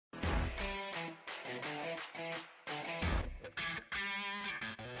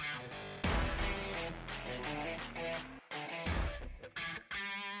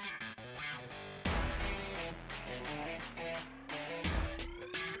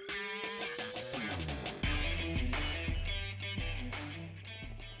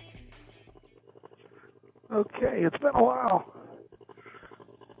Okay, it's been a while.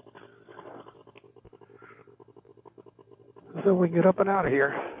 So we can get up and out of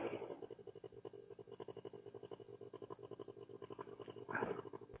here.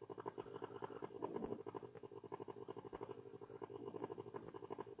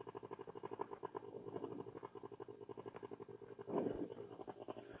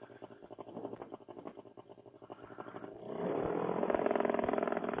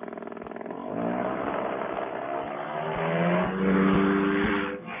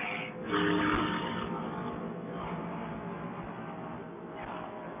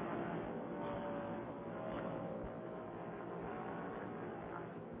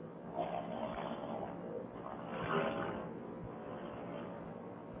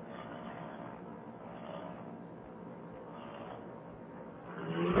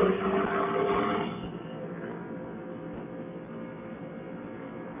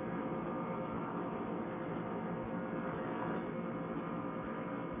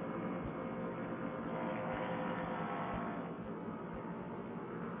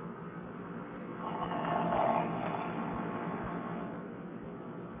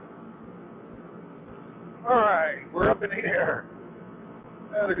 Alright, we're up in the air.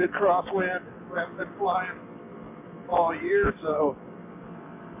 Had a good crosswind. We haven't been flying all year, so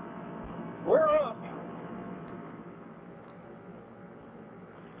we're up.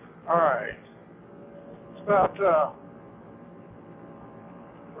 Alright. It's about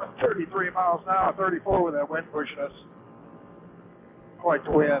 33 miles an hour, 34 with that wind pushing us. Quite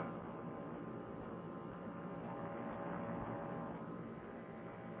the wind.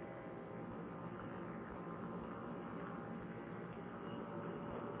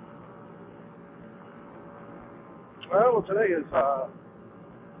 Well, today is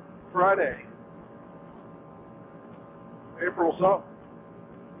Friday, April something.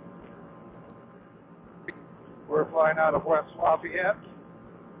 We're flying out of West Lafayette,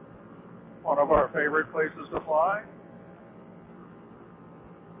 one of our favorite places to fly.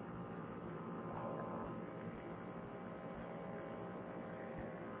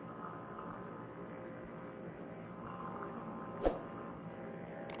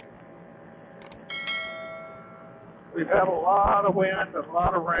 We've had a lot of wind and a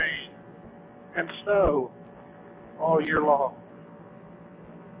lot of rain and snow all year long.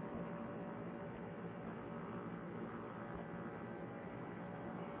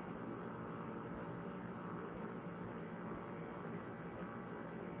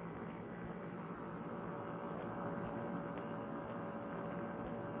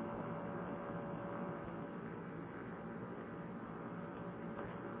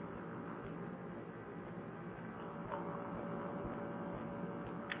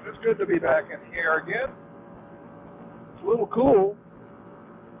 It's good to be back in here again. It's a little cool,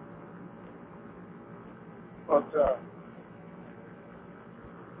 but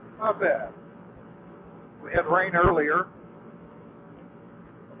not bad. We had rain earlier,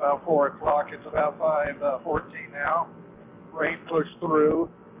 about 4 o'clock. It's about 5:14 now. Rain pushed through.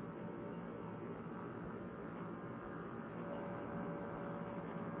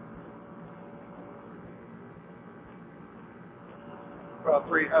 About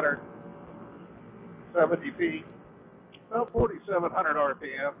 370 feet, about 4,700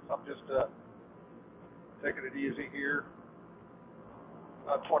 RPM. I'm just taking it easy here.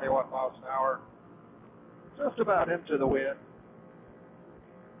 About 21 miles an hour. Just about into the wind.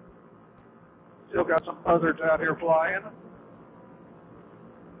 Still got some buzzards out here flying. A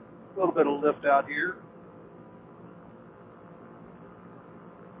little bit of lift out here.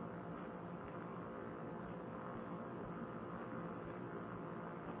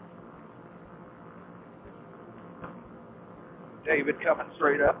 David coming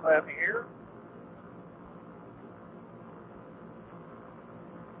straight up at me here.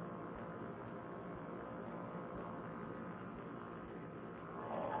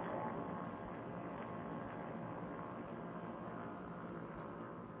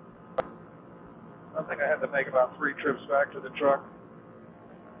 I think I had to make about 3 trips back to the truck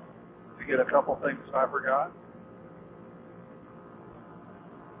to get a couple things I forgot.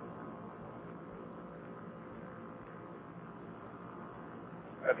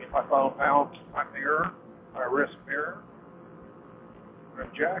 I need my phone mount, my mirror, my wrist mirror, and a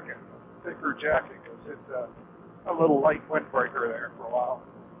jacket, a thicker jacket, because it's a little light windbreaker there for a while.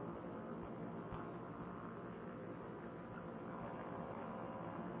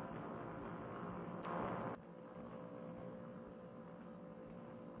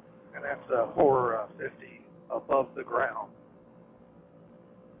 And that's 450 above the ground.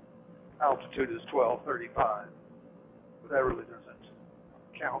 Altitude is 1235, but that really doesn't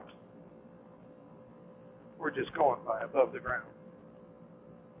count. We're just going by above the ground.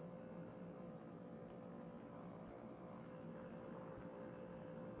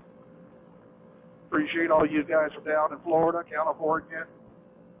 Appreciate all you guys from down in Florida, California.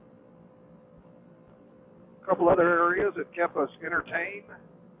 A couple other areas that kept us entertained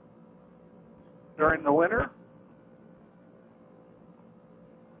during the winter.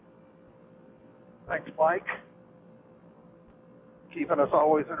 Thanks, Mike. Keeping us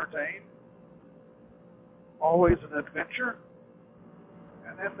always entertained. Always an adventure.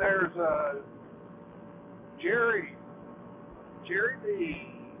 And then there's Jerry B.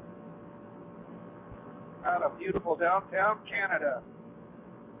 out of beautiful downtown Canada.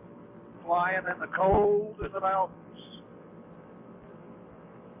 Flying in the cold in the mountains.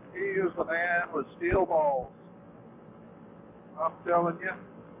 He is the man with steel balls. I'm telling you.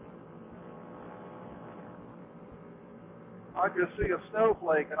 I just see a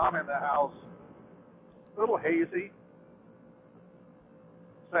snowflake and I'm in the house. A little hazy.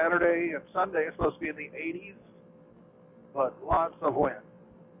 Saturday and Sunday is supposed to be in the 80s, but lots of wind.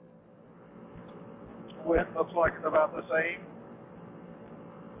 Wind looks like it's about the same.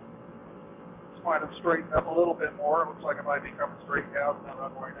 It's might have straightened up a little bit more. It looks like it might be coming straight out and the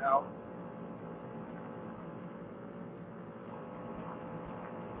runway now.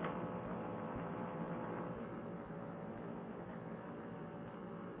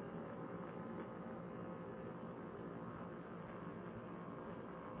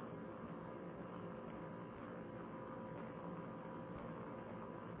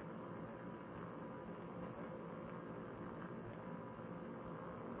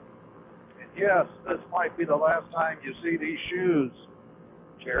 Yes, this might be the last time you see these shoes,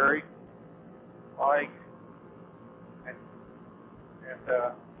 Jerry, Mike, and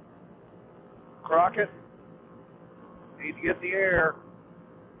Crockett. Need to get in the air.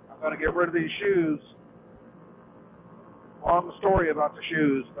 I'm going to get rid of these shoes. Long story about the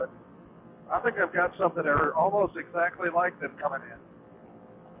shoes, but I think I've got something that are almost exactly like them coming in.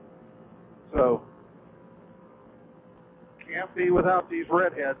 So, can't be without these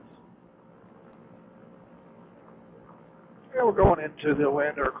redheads. Yeah, we're going into the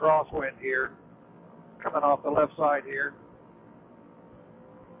wind or crosswind here, coming off the left side here.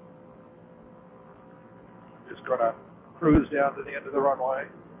 Just going to cruise down to the end of the runway.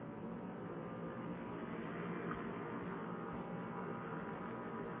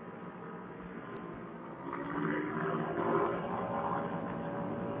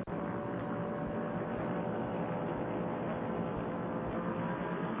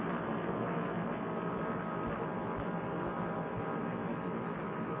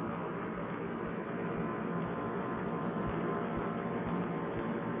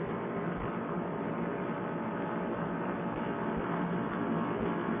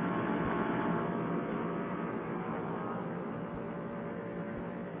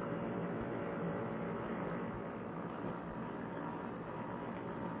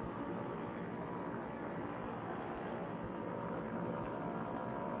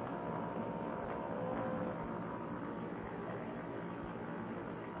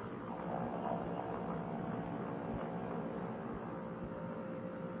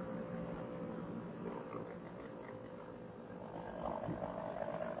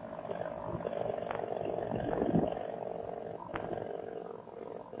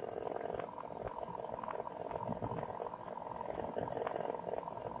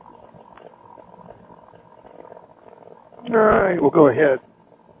 All right, we'll go ahead,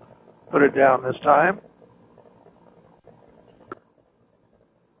 put it down this time.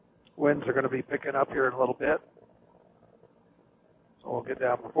 Winds are going to be picking up here in a little bit. So we'll get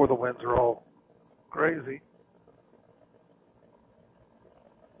down before the winds are all crazy.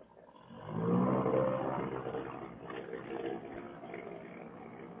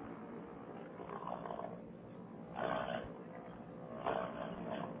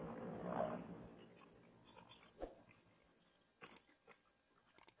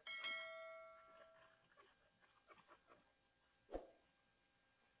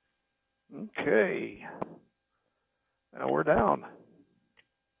 Okay, now we're down.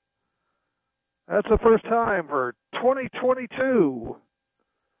 That's the first time for 2022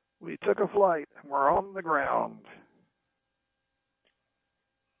 we took a flight and we're on the ground.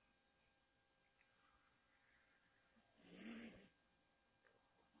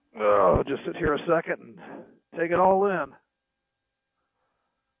 Oh, just sit here a second and take it all in.